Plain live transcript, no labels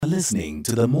listening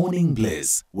to The Morning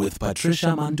Bliss with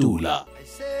Patricia Mandula.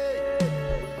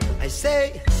 I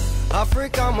say,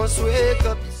 Africa must wake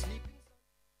up.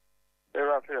 Hey,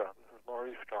 right here. This is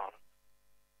Maurice John.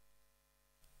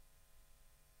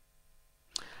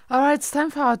 All right, it's time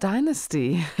for our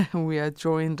dynasty. We are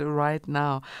joined right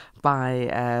now by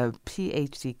a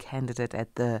PhD candidate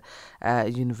at the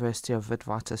University of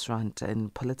Witwatersrand in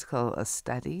Political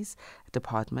Studies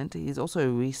Department. He's also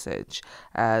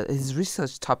his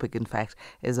research topic, in fact,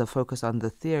 is a focus on the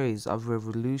theories of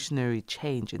revolutionary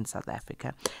change in South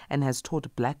Africa and has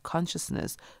taught Black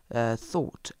consciousness,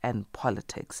 thought and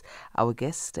politics. Our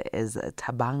guest is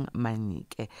Thabang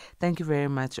Manyike. Thank you very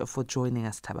much for joining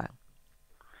us, Thabang.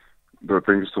 Thank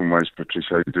you so much, Patricia.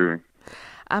 How are you doing?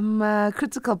 I'm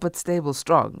critical but stable,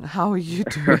 strong. How are you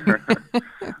doing?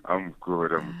 I'm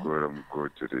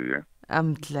good today, yeah.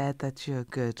 I'm glad that you're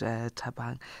good,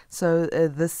 Thabang. So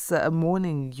this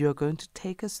morning you're going to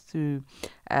take us through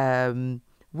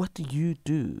what do you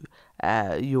do,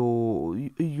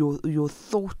 your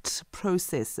thought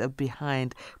process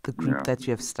behind the group that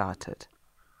you have started.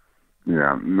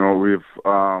 Yeah, no,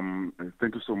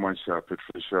 thank you so much,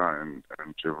 Patricia, and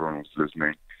to everyone who's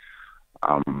listening.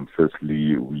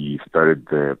 Firstly, we started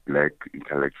the Black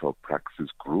Intellectual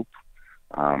Praxis group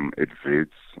at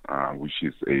Wits, which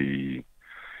is a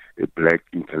Black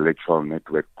intellectual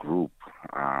network group,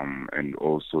 and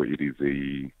also it is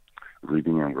a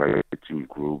reading and writing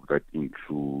group that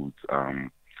includes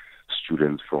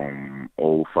students from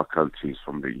all faculties,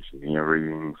 from the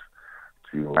engineering,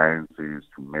 to sciences,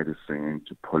 to medicine,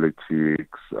 to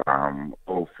politics,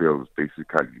 all fields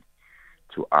basically,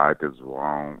 to art as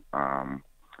well.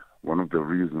 One of the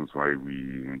reasons why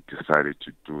we decided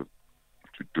to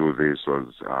do this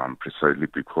was precisely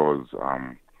because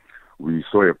we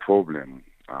saw a problem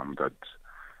that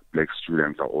Black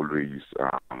students are always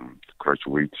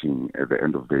graduating at the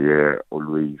end of the year,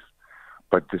 always,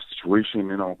 but the situation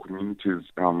in our communities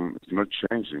is not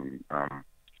changing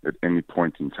at any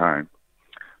point in time.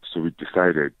 So we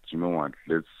decided, you know what,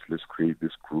 let's create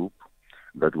this group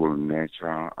that will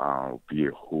nurture, be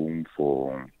a home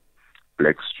for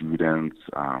Black students,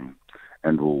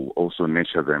 and will also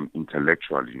nurture them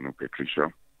intellectually,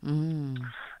 Patricia. Mm.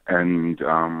 And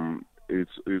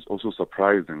it's also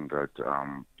surprising that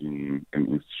in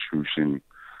an institution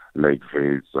like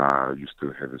this, you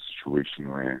still have a situation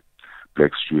where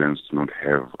Black students do not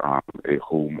have a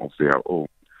home of their own,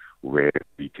 where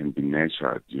we can be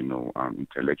nurtured,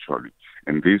 intellectually.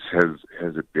 And this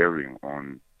has a bearing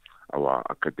on our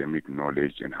academic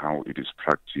knowledge and how it is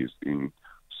practiced in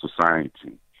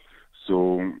society.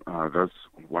 So that's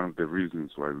one of the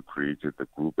reasons why we created the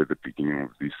group at the beginning of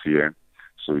this year.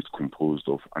 So it's composed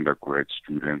of undergrad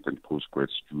students and postgrad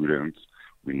students.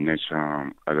 We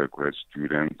nurture undergrad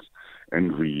students,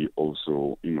 and we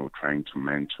also, trying to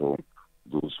mentor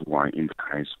those who are in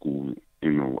high school,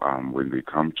 when they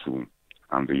come to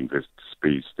the university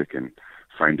space, they can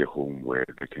find a home where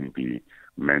they can be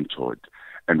mentored.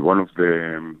 And one of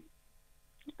the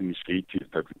initiatives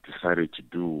that we decided to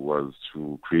do was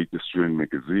to create a student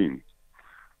magazine,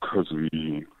 because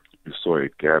we saw a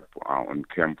gap on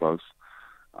campus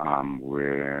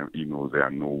where, there are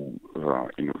no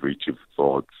innovative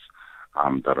thoughts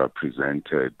that are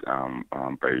presented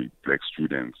by Black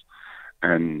students.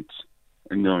 And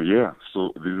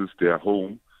so this is their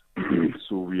home.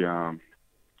 So we are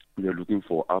looking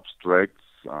for abstracts,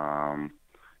 that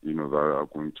are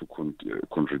going to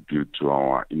contribute to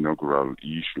our inaugural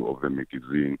issue of the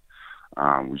magazine,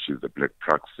 which is the Black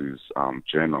Praxis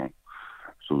journal.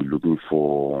 So we're looking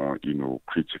for,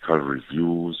 critical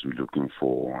reviews. We're looking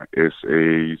for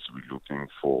essays. We're looking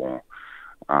for,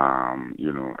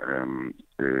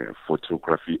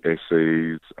 photography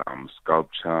essays,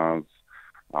 sculptures,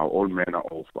 all manner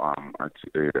of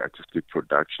artistic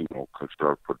production or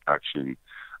cultural production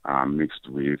mixed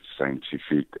with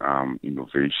scientific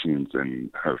innovations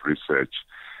and research.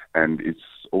 And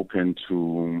it's open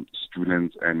to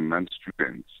students and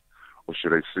non-students, or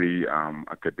should I say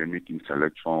academic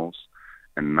intellectuals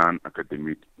and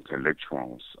non-academic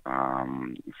intellectuals,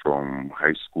 from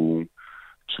high school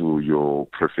to your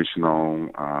professional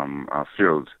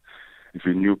field. If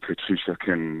you're new, Patricia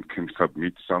can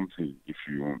submit something if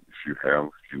you have,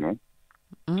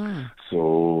 Mm.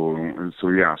 So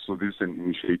this is an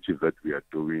initiative that we are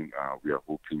doing. We are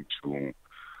hoping to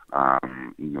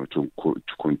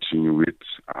continue it.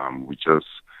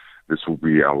 This will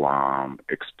be our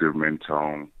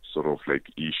experimental sort of like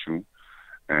issue,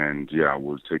 and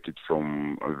we'll take it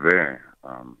from there.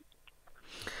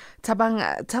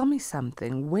 Thabang, tell me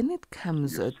something. When it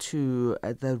comes to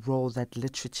the role that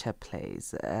literature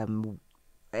plays,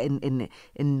 in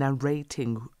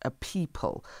narrating a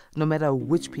people, no matter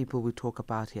which people we talk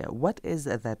about here? What is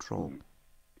that role?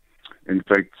 In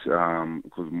fact,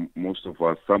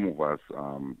 because some of us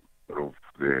of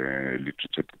the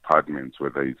literature departments,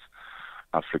 whether it's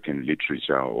African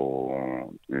literature or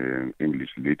English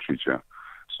literature.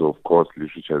 So, of course,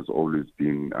 literature has always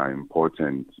been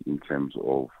important in terms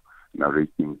of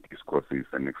narrating discourses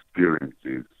and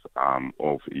experiences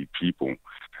of a people.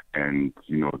 And,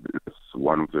 that's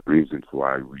one of the reasons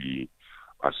why we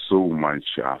are so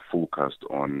much focused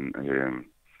on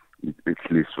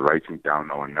at least writing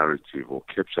down our narrative or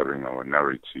capturing our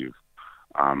narrative.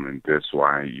 And that's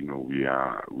why, we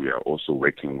are also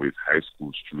working with high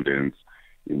school students,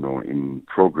 in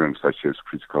programs such as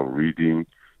critical reading,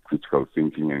 critical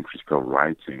thinking, and critical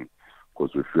writing,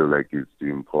 because we feel like it's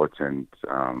important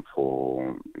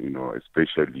for,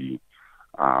 especially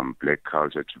Black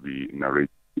culture to be narrated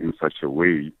in such a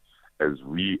way as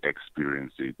we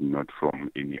experience it, not from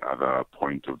any other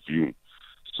point of view.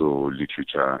 So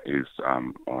literature is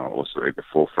also at the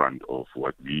forefront of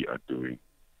what we are doing.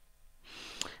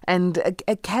 And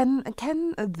can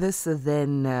this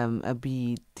then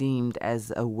be deemed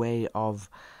as a way of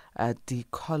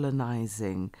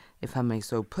decolonizing, if I may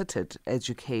so put it,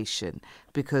 education?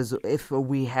 Because if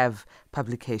we have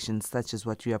publications such as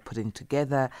what you are putting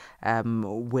together,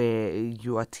 where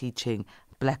you are teaching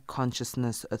Black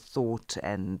consciousness, thought,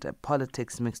 and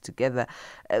politics mixed together,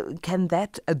 can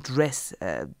that address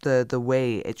the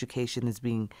way education is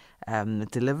being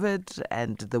delivered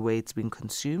and the way it's being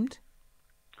consumed?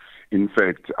 In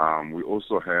fact, we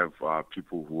also have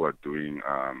people who are doing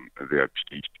their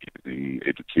PhDs in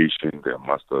education, their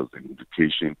masters in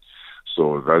education.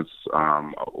 So that's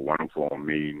one of our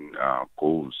main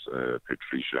goals,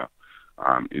 Patricia.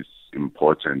 It's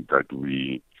important that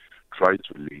we try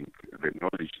to link the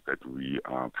knowledge that we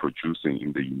are producing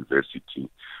in the university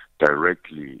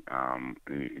directly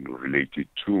related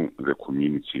to the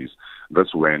communities.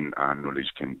 That's when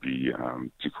knowledge can be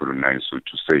decolonized, so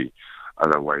to say.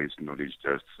 Otherwise, knowledge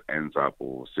just ends up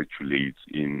or circulates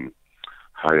in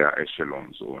higher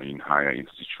echelons or in higher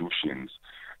institutions.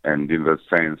 And in that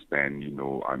sense, then,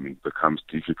 it becomes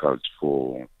difficult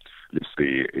for, let's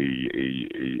say,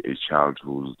 a child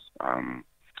who's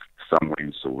somewhere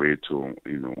in Soweto,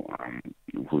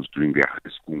 who's doing their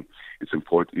high school. It's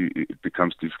important. It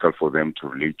becomes difficult for them to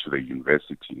relate to the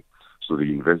university. So the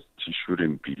university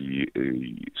shouldn't be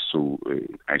so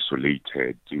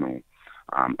isolated,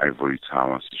 ivory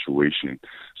tower situation.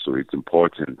 So it's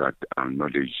important that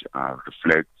knowledge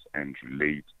reflects and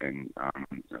relates and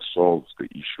solves the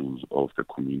issues of the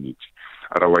community.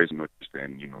 Otherwise, knowledge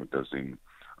then, doesn't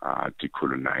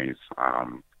decolonize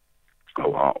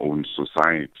our own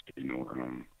society.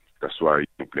 That's why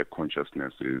Black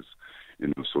consciousness is,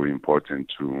 so important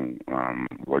to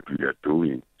what we are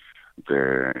doing.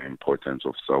 The importance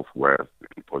of self-worth, the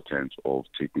importance of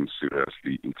taking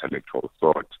seriously intellectual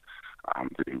thought,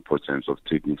 the importance of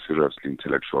taking seriously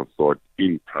intellectual thought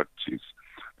in practice.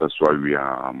 That's why we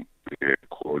are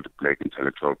called Black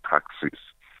Intellectual Praxis.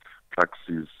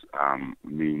 Praxis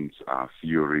means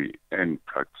theory and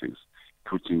practice,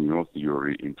 putting your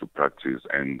theory into practice,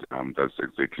 and that's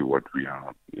exactly what we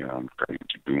are trying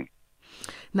to do.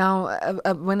 Now,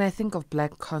 when I think of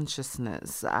Black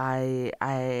consciousness, I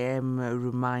am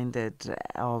reminded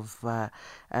of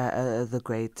the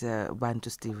great Bantu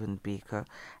Stephen Biko,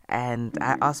 and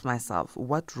I ask myself,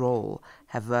 what role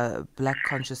have Black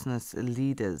consciousness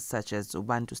leaders such as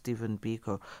Bantu Stephen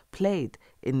Biko played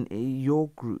in your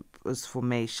group's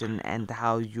formation and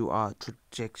how you are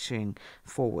trajectorying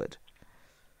forward?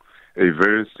 A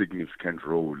very significant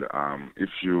role. If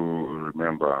you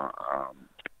remember,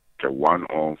 one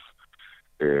of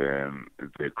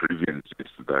the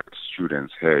grievances that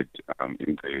students had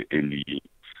in the early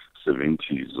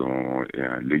 70s or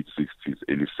late 60s,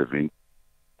 early 70s,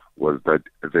 was that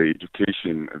the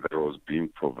education that was being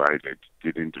provided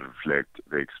didn't reflect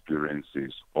the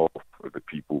experiences of the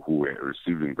people who were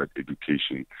receiving that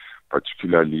education,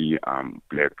 particularly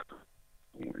Black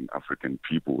and African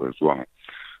people as well.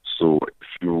 So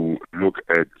if you look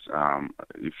at,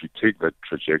 if you take that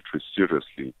trajectory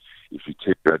seriously, if you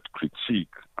take that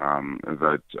critique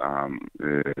that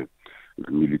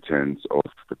the militants of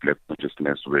the Black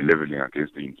consciousness were leveling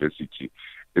against the university,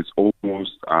 it's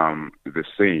almost the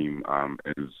same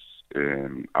as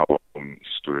our own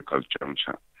historical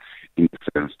juncture, in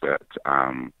the sense that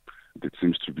there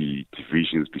seems to be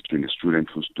divisions between the student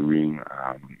who's doing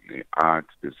art.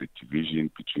 There's a division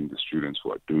between the students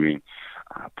who are doing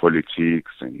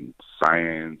politics and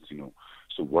science,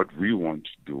 So what we want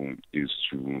to do is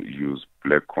to use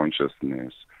Black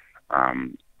consciousness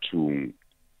to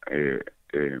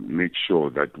make sure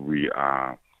that we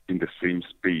are in the same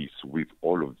space with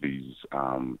all of these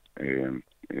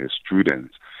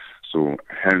students. So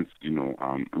hence, we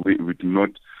do not,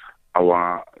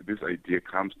 this idea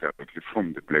comes directly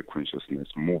from the Black Consciousness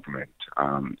movement,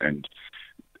 and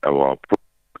our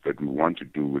programs that we want to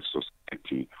do with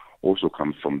society also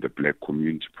comes from the Black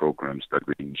community programs that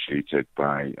were initiated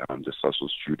by the SASO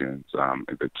students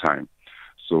at the time.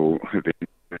 So the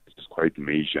impact is quite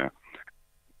major.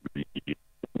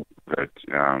 That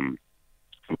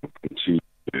will continue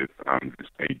with this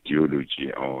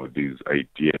ideology or these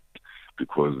ideas,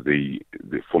 because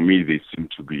for me, they seem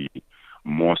to be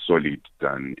more solid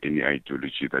than any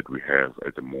ideology that we have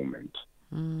at the moment.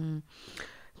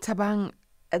 Thabang,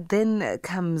 then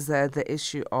comes the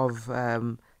issue of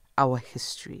our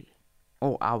history,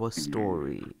 or our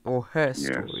story, or her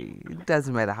story. Yes. It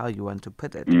doesn't matter how you want to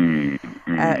put it.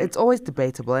 It's always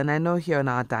debatable, and I know here in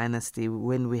our dynasty,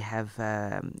 when we have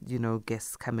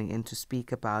guests coming in to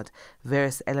speak about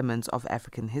various elements of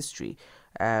African history,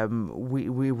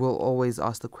 we will always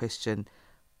ask the question,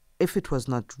 if it was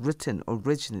not written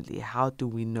originally, how do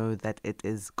we know that it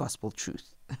is gospel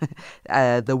truth,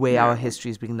 the way our history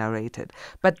is being narrated?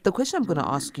 But the question I'm going to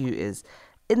ask you is,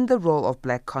 in the role of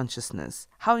Black consciousness,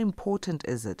 how important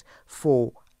is it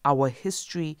for our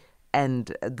history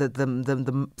and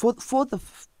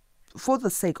for the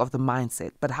sake of the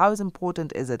mindset, but how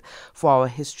important is it for our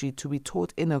history to be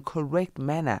taught in a correct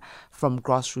manner from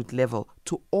grassroots level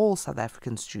to all South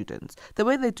African students, the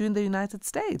way they do in the United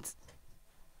States?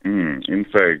 In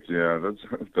fact,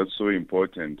 that's so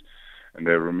important. And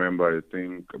I remember, I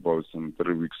think about some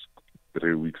 3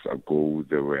 weeks ago,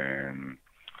 there were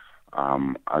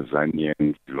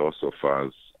Azanian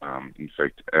philosophers, in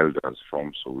fact, elders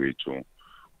from Soweto,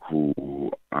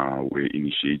 who were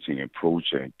initiating a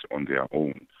project on their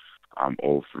own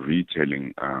of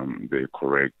retelling the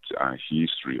correct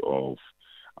history of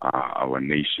our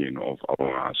nation, of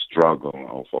our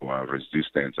struggle, of our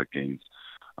resistance against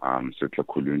settler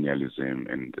colonialism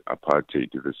and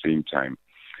apartheid at the same time.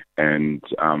 And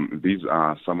these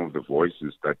are some of the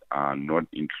voices that are not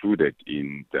included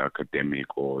in the academic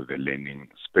or the learning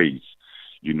space,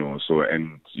 So,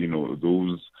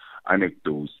 those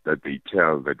anecdotes that they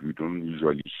tell that we don't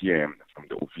usually hear from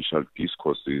the official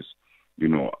discourses,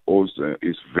 also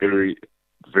is very,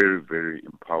 very, very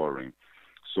empowering.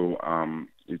 So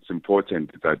it's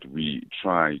important that we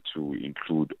try to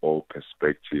include all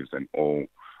perspectives and all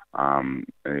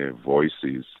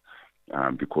voices,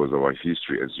 because our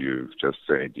history, as you've just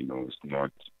said, is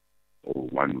not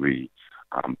one way,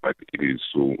 but it is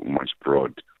so much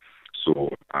broad. So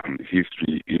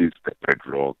history is the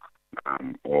bedrock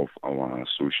of our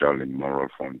social and moral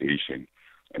foundation,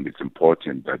 and it's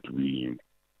important that we,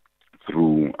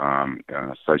 through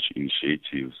such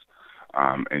initiatives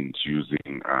and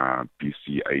using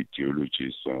BC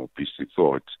ideologies or BC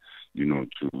thought,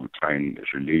 to try and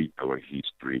relate our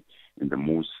history in the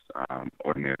most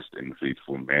honest and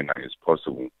faithful manner as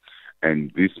possible.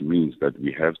 And this means that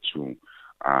we have to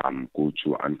go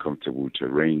to uncomfortable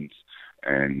terrains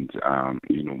and,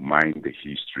 mine the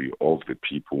history of the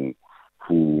people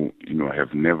who,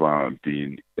 have never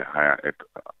been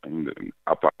in the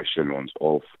upper echelons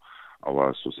of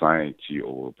our society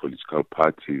or political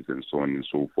parties and so on and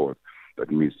so forth.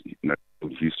 That means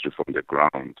history from the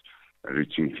ground,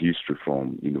 reaching history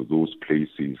from, those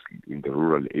places in the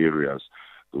rural areas,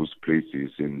 those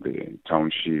places in the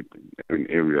township, in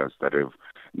areas that have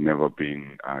never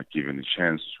been given a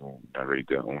chance to narrate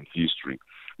their own history,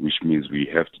 which means we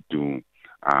have to do,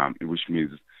 which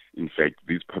means, in fact,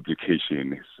 this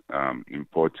publication is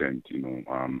important,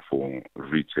 for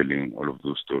retelling all of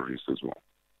those stories as well.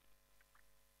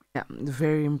 Yeah,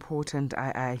 very important,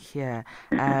 I hear.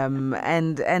 And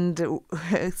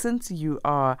since you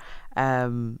are,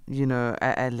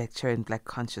 a lecturer in Black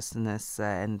consciousness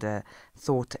and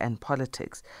thought and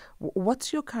politics,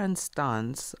 what's your current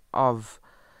stance of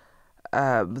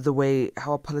the way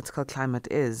how our political climate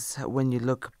is when you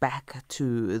look back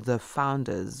to the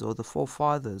founders or the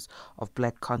forefathers of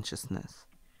Black consciousness?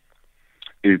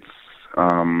 It's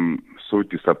so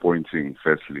disappointing,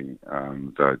 firstly,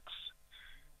 that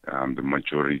the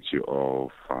majority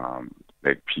of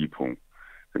Black people,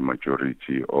 the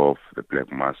majority of the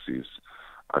Black masses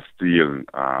are still,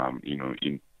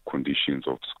 in conditions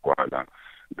of squalor.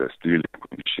 They're still in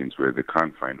conditions where they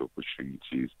can't find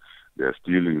opportunities. They're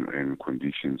still in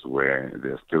conditions where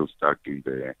they're still stuck in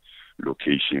their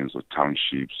locations or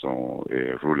townships or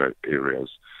rural areas,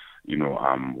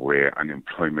 where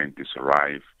unemployment is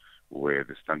rife, where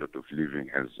the standard of living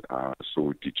has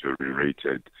so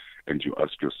deteriorated, and you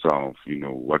ask yourself,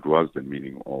 what was the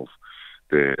meaning of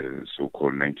the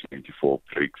so-called 1994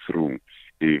 breakthrough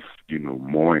if,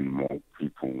 more and more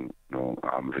people,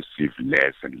 receive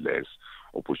less and less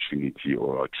opportunity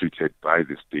or are treated by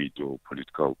the state or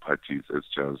political parties as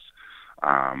just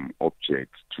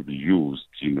objects to be used,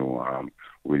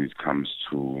 when it comes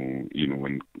to,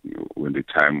 when the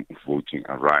time of voting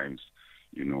arrives,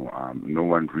 no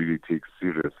one really takes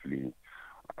seriously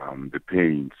the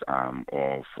pains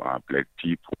of black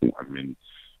people. I mean,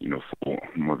 for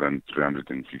more than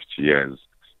 350 years,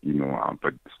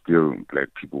 but still black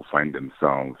people find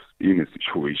themselves in a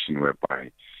situation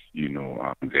whereby,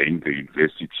 they're in the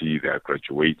university, they are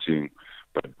graduating,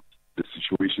 but the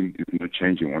situation is not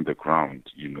changing on the ground.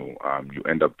 You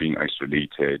end up being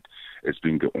isolated as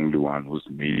being the only one who's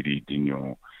made it in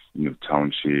your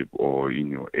township or in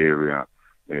your area.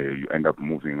 You end up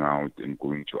moving out and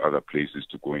going to other places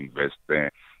to go invest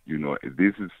there.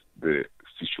 This is the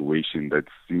situation that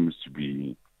seems to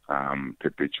be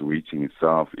perpetuating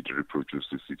itself. It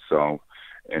reproduces itself,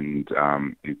 and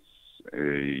it's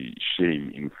a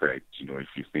shame, in fact,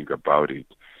 if you think about it.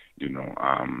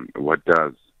 What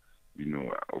does,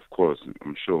 of course,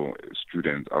 I'm sure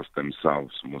students ask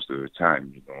themselves most of the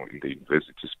time, in the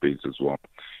university space as well,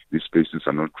 these spaces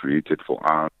are not created for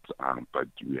us, but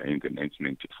we are in the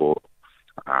 1994,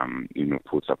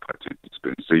 post-apartheid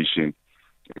dispensation.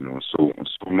 So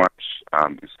much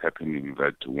is happening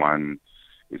that one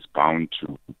is bound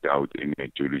to doubt any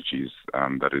ideologies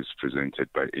that is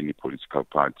presented by any political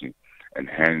party, and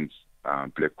hence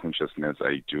black consciousness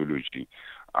ideology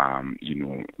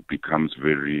becomes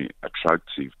very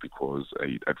attractive because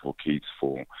it advocates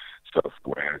for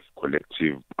self-worth,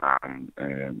 collective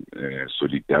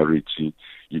solidarity,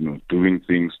 doing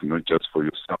things not just for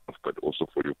yourself but also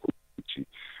for your community,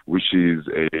 which is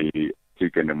a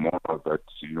model that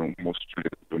most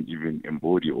students don't even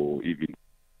embody or even,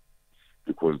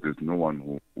 because there's no one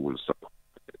who will support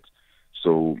it.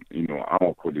 So,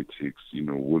 our politics,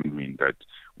 will mean that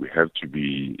we have to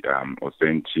be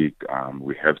authentic.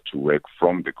 We have to work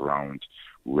from the ground.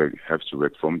 We have to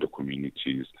work from the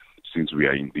communities, since we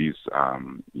are in these,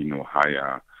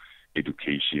 higher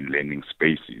education learning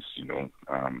spaces.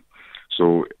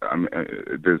 So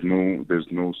there's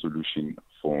no solution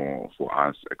for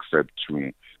us except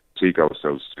to take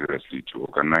ourselves seriously, to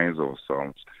organize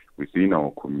ourselves within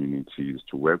our communities,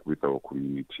 to work with our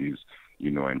communities,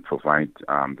 and provide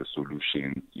the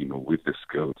solution, with the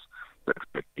skills that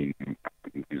are in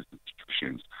these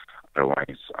institutions.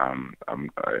 Otherwise,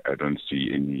 I don't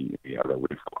see any other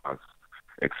way for us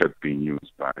except being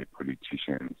used by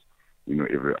politicians,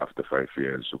 every after 5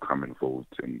 years to come and vote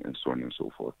and so on and so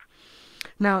forth.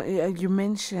 Now, you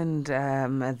mentioned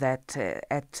that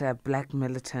at Black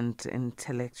Militant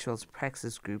Intellectuals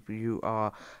Praxis Group, you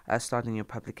are starting your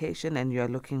publication and you are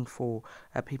looking for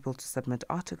people to submit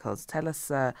articles. Tell us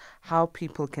how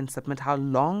people can submit, how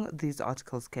long these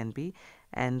articles can be,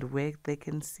 and where they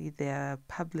can see their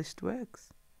published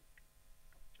works.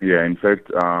 Yeah, in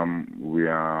fact, we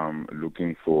are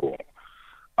looking for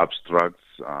abstracts.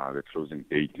 The closing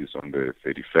date is on the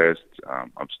 31st.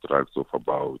 Abstracts of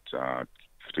about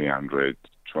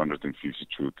 250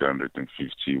 to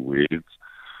 350 words.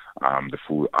 The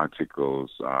full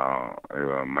articles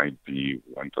might be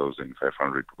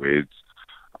 1,500 words.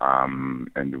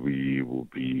 And we will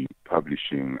be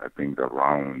publishing, I think,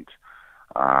 around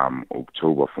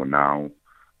October for now.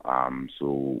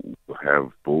 So we'll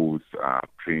have both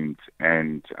print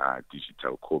and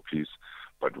digital copies,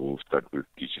 but we'll start with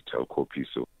digital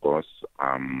copies, of course.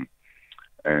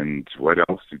 And what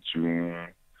else did you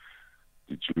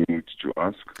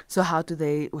ask? So how do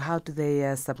they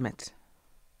submit?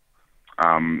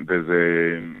 There's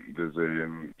a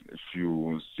if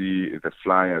you see the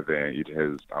flyer there, it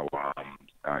has our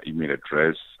email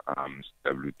address,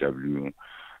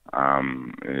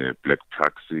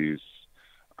 www.blackpraxis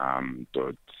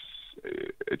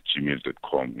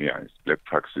 @gmail.com. Yeah, it's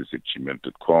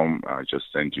blackpraxis@gmail.com.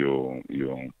 Just send your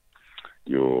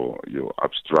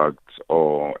abstract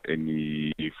or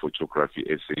any photography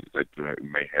essays that you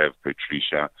may have,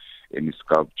 Patricia, any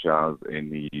sculptures,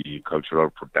 any cultural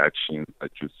productions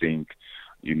that you think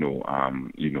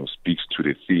speaks to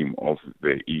the theme of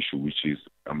the issue, which is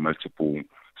a multiple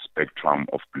spectrum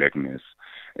of blackness.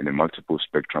 And a multiple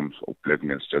spectrum of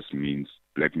blackness just means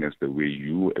blackness the way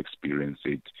you experience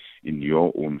it in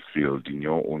your own field, in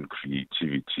your own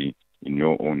creativity, in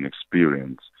your own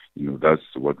experience.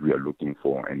 That's what we are looking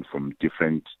for, and from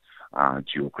different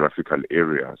geographical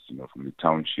areas, from the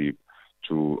township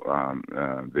to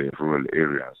the rural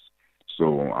areas.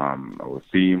 So our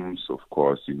themes, of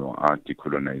course, are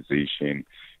decolonization,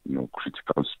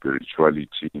 critical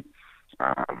spirituality,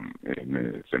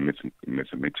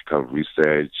 mathematical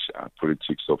research,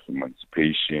 politics of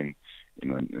emancipation,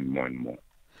 and more and more.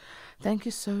 Thank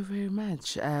you so very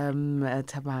much,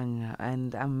 Thabang,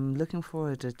 and I'm looking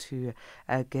forward to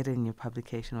getting your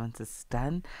publication once it's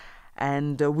done.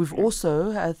 And we've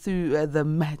also, through the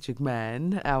Magic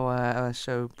Man, our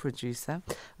show producer,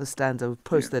 Ustando, we've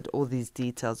posted all these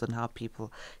details on how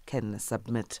people can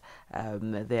submit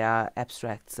their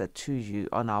abstracts to you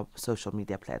on our social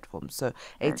media platforms. So,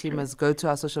 A-teamers, go to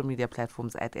our social media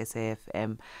platforms at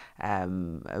SAFM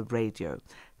Radio.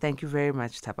 Thank you very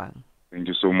much, Thabang. Thank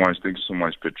you so much. Thank you so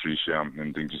much, Patricia.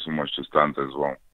 And thank you so much to Stans as well.